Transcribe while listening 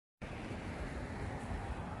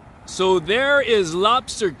So there is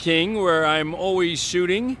Lobster King, where I'm always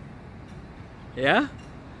shooting. Yeah?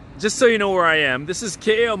 Just so you know where I am. This is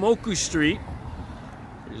Keeaumoku Street.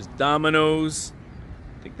 There's Domino's.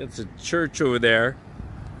 I think that's a church over there.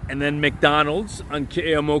 And then McDonald's on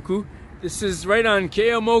Keeaumoku. This is right on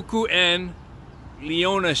Keeaumoku and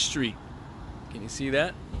Leona Street. Can you see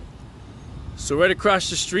that? So right across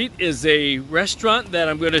the street is a restaurant that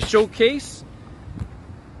I'm going to showcase.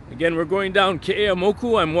 Again, we're going down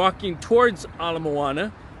Keeaumoku. I'm walking towards Ala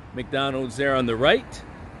Moana. McDonald's there on the right.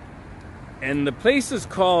 And the place is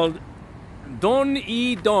called Don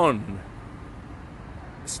E Don.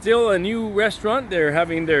 Still a new restaurant. They're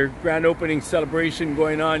having their grand opening celebration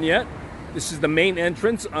going on yet. This is the main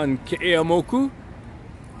entrance on Keeaumoku.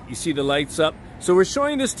 You see the lights up. So we're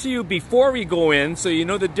showing this to you before we go in, so you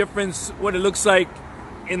know the difference, what it looks like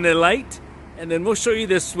in the light. And then we'll show you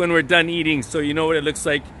this when we're done eating, so you know what it looks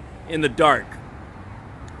like in the dark.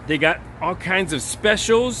 They got all kinds of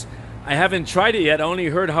specials. I haven't tried it yet. I only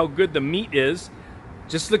heard how good the meat is.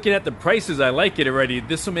 Just looking at the prices, I like it already.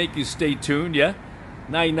 This will make you stay tuned, yeah?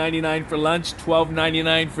 $9.99 for lunch,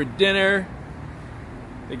 $12.99 for dinner.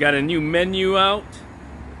 They got a new menu out.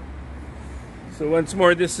 So once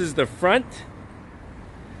more, this is the front.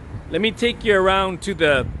 Let me take you around to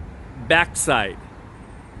the back side.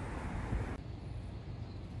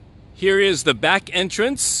 Here is the back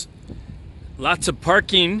entrance. Lots of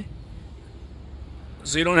parking,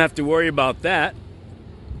 so you don't have to worry about that.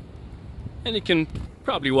 And you can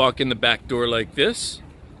probably walk in the back door like this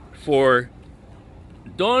for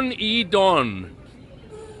Don E Don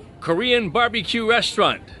Korean barbecue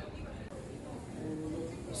restaurant.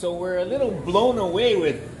 So we're a little blown away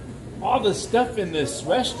with all the stuff in this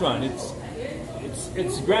restaurant.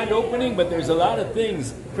 It's grand opening, but there's a lot of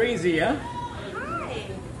things. Crazy, huh? Hi.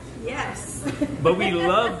 Yes. But we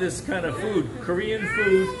love this kind of food, Korean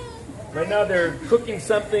food. Right now they're cooking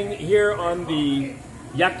something here on the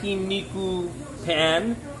yakiniku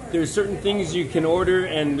pan. There's certain things you can order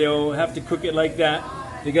and they'll have to cook it like that.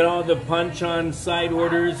 They got all the panchan side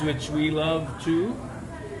orders, which we love too.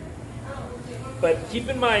 But keep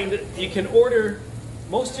in mind, you can order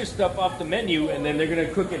most of your stuff off the menu and then they're going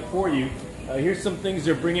to cook it for you. Here's some things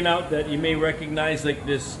they're bringing out that you may recognize, like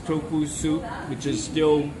this tofu soup, which is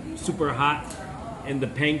still super hot, and the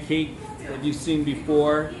pancake that you've seen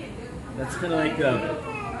before. That's kind of like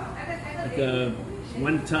a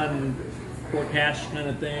one-ton pork hash kind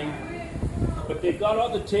of thing. But they've got all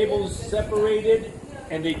the tables separated,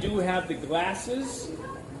 and they do have the glasses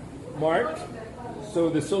marked, so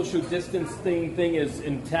the social distancing thing is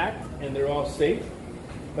intact, and they're all safe.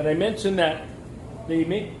 But I mentioned that they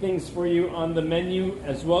make things for you on the menu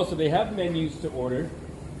as well, so they have menus to order.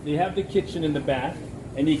 They have the kitchen in the back,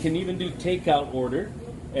 and you can even do takeout order.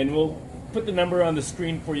 And we'll put the number on the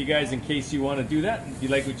screen for you guys in case you want to do that. If you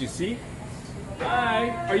like what you see.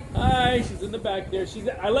 Hi. Hi. She's in the back there.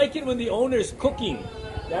 I like it when the owner's cooking.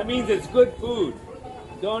 That means it's good food.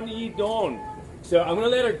 Don E Don. So I'm going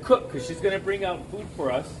to let her cook because she's going to bring out food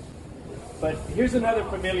for us. But here's another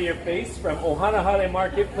familiar face from Ohanahale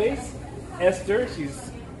Marketplace. Esther, she's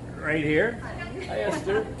right here. Hi,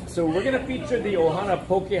 Esther. So we're going to feature the Ohana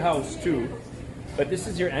Poke House too. But this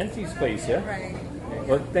is your auntie's place, yeah? Right.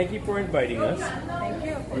 Well, thank you for inviting us. Thank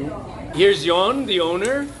you. Here's Yon, the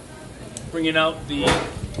owner, bringing out the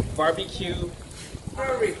barbecue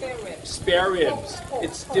spare ribs.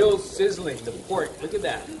 It's still sizzling, the pork. Look at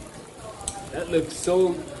that. That looks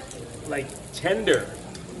so, like, tender.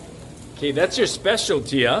 Okay, that's your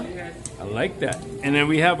specialty, huh? Yes. I like that. And then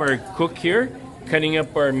we have our cook here cutting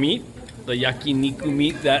up our meat, the yakiniku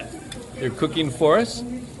meat that they're cooking for us.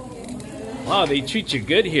 Wow, they treat you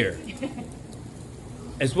good here.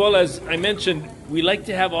 As well as I mentioned, we like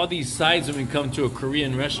to have all these sides when we come to a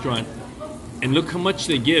Korean restaurant. And look how much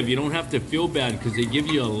they give. You don't have to feel bad because they give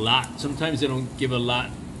you a lot. Sometimes they don't give a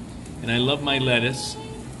lot. And I love my lettuce.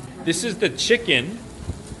 This is the chicken.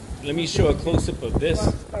 Let me show a close-up of this.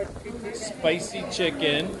 Spicy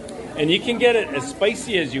chicken. And you can get it as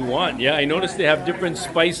spicy as you want. Yeah, I noticed they have different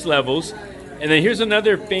spice levels. And then here's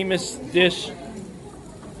another famous dish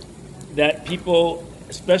that people,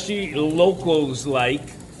 especially locals, like.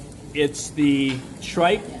 It's the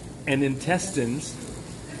tripe and intestines.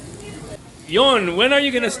 Yon, when are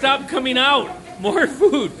you going to stop coming out? More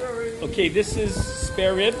food. Okay, this is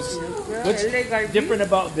spare ribs. What's different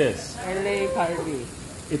about this? LA Kalbi.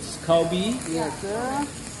 It's Kalbi. Yes, sir.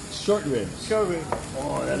 Short ribs. Short ribs.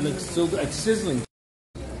 Oh, that looks so good. It's sizzling.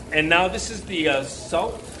 And now this is the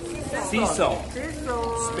salt, sea salt,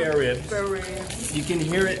 spare ribs. Spare ribs. You can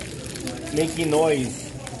hear it making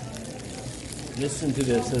noise. Listen to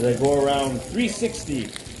this as I go around 360.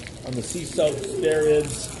 on the sea salt spare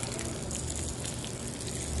ribs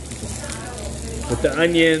with the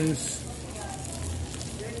onions.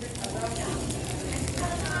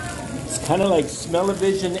 It's kind of like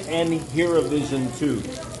smell-o-vision and hear-o-vision too.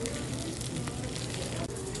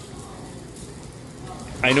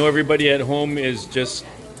 I know everybody at home is just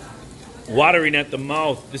watering at the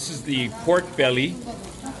mouth. This is the pork belly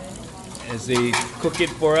as they cook it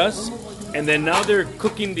for us. And then now they're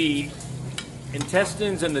cooking the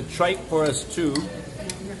intestines and the tripe for us too.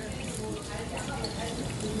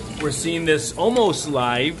 We're seeing this almost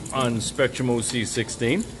live on Spectrum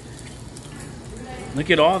OC16.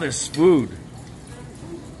 Look at all this food.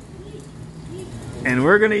 And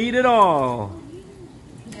we're gonna eat it all.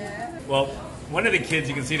 Well, one of the kids,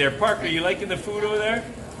 you can see there, Parker, you liking the food over there?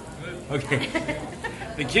 Okay.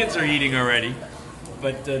 The kids are eating already.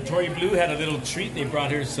 But Tori Blue had a little treat. They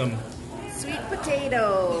brought her some Sweet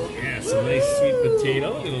potato. yeah, some nice sweet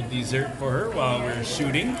potato, a little dessert for her while we're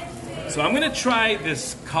shooting. So I'm gonna try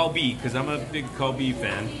this Kalbi because I'm a big Kalbi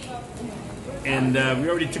fan. And we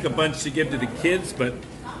already took a bunch to give to the kids, but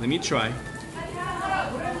let me try.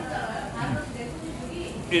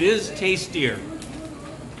 It is tastier,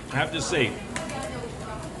 I have to say.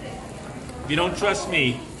 If you don't trust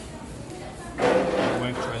me, my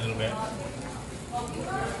wife try a little bit.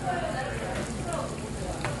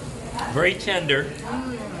 Very tender.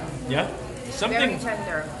 Yeah? Very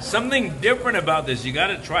tender. Something different about this. You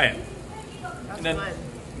gotta try it. That's And then, good.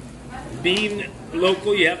 being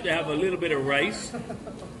local, you have to have a little bit of rice.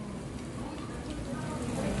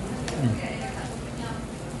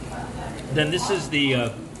 Then this is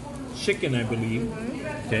the chicken, I believe.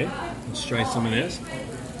 Okay, let's try some of this.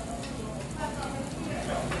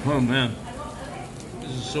 Oh man,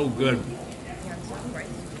 this is so good. Yeah, some rice.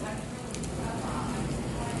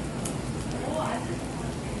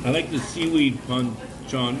 I like the seaweed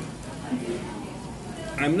panchan.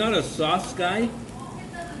 I'm not a sauce guy.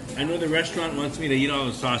 I know the restaurant wants me to eat all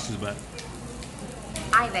the sauces, but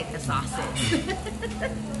I like the sausage.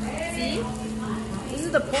 See? This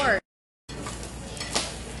is the pork.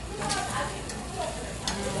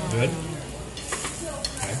 good.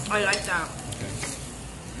 I like that.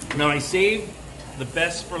 Okay. Now I saved the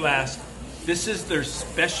best for last. This is their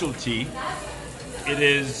specialty. It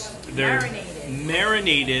is their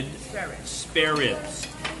marinated spare ribs.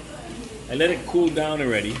 I let it cool down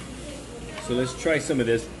already. So let's try some of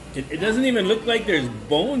this. It doesn't even look like there's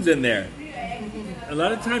bones in there. A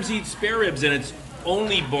lot of times you eat spare ribs and it's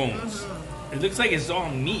only bones. It looks like it's all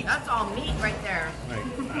meat. That's all meat right there. Right.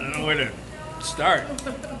 I don't know where to start.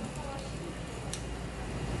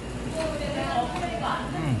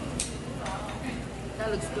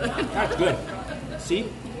 That looks good. That's good. See?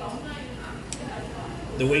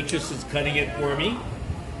 The waitress is cutting it for me.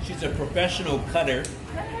 She's a professional cutter.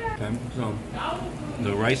 Okay, so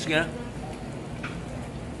the rice again.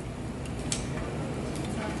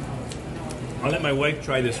 I'll let my wife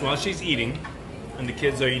try this while she's eating, and the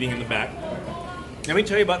kids are eating in the back. Let me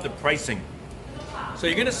tell you about the pricing. So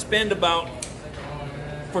you're gonna spend about,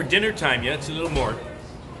 for dinner time, yeah, it's a little more.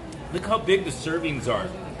 Look how big the servings are.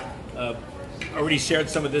 I already shared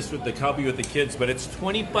some of this with the Kalbi with the kids, but it's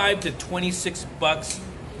 25 to 26 bucks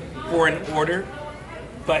for an order.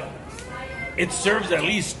 But it serves at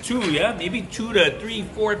least two, yeah? Maybe 2 to 3,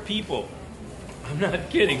 4 people. I'm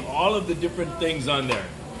not kidding. All of the different things on there.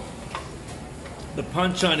 The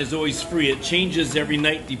panchan is always free. It changes every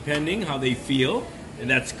night depending how they feel. And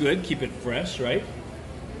that's good. Keep it fresh, right?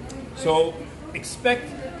 So expect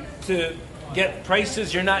to get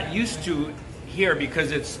prices you're not used to here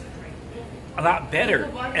because it's a lot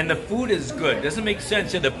better. And the food is good. Doesn't make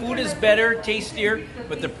sense. Yeah, the food is better, tastier,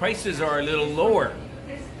 but the prices are a little lower.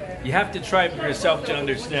 You have to try it for yourself to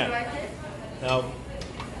understand. Now,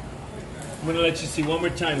 I'm going to let you see one more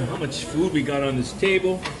time how much food we got on this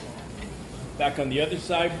table. Back on the other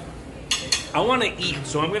side. I want to eat,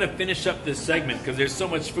 so I'm going to finish up this segment because there's so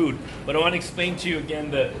much food. But I want to explain to you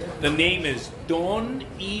again, the name is Don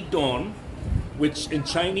Y Don, which in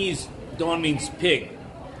Chinese, Don means pig.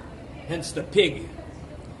 Hence the pig.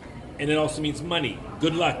 And it also means money.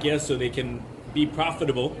 Good luck, yes, so they can be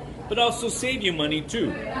profitable, but also save you money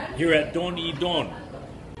too, here at Don Y Don.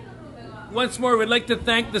 Once more, we'd like to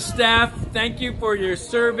thank the staff. Thank you for your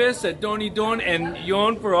service at Don Y Don, and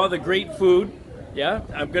Yon for all the great food. Yeah,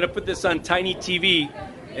 I'm gonna put this on Tiny TV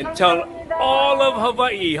and tell all of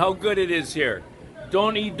Hawaii how good it is here.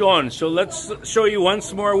 Don Y Don. So let's show you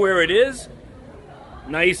once more where it is.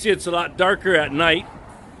 Now you see it's a lot darker at night.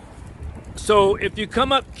 So if you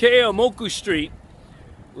come up Keomoku Street,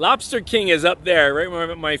 Lobster King is up there, right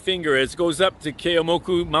where my finger is. Goes up to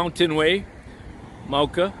Keomoku Mountain Way,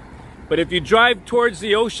 Mauka. But if you drive towards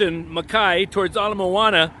the ocean, Mackay, towards Ala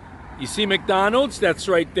Moana, you see McDonald's, that's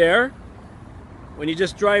right there. When you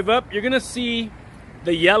just drive up, you're gonna see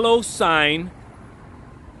the yellow sign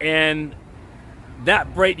and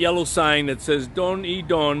that bright yellow sign that says Don y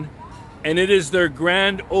Don, and it is their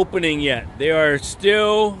grand opening yet. They are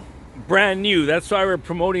still brand new. That's why we're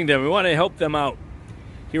promoting them. We want to help them out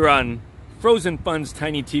here on Frozen Fun's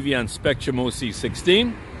Tiny TV on Spectrum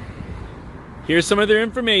OC16. Here's some of their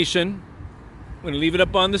information. I'm going to leave it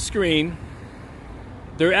up on the screen.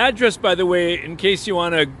 Their address, by the way, in case you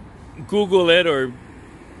want to Google it or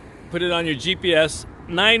put it on your GPS,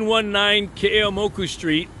 919 Keeaumoku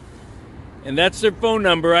Street. And that's their phone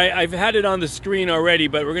number. I've had it on the screen already,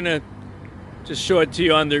 but we're going to just show it to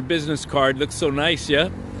you on their business card. Looks so nice, yeah?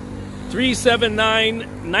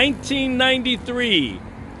 379-1993.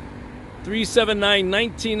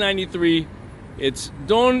 379-1993. It's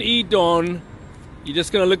Don y Don. You're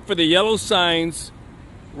just going to look for the yellow signs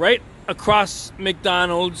right across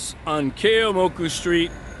McDonald's on Keeaumoku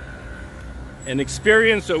Street and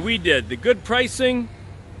experience what we did. The good pricing,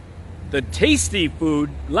 the tasty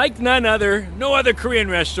food, like none other, no other Korean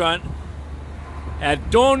restaurant,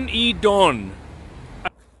 at Don y Don.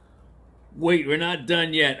 Wait, we're not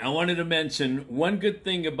done yet. I wanted to mention one good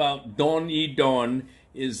thing about Don y Don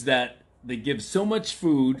is that they give so much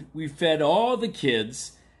food. We fed all the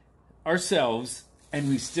kids, ourselves, and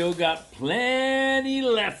we still got plenty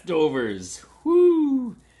leftovers.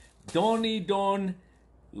 Woo! Don y Don.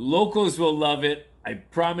 Locals will love it. I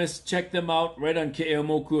promise. Check them out right on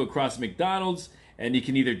Keeaumoku across McDonald's. And you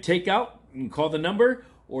can either take out and call the number,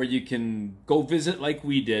 or you can go visit like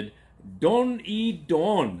we did. Don y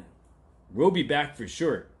Don. We'll be back for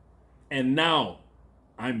sure. And now,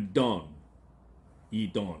 I'm Don y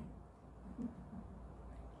Don.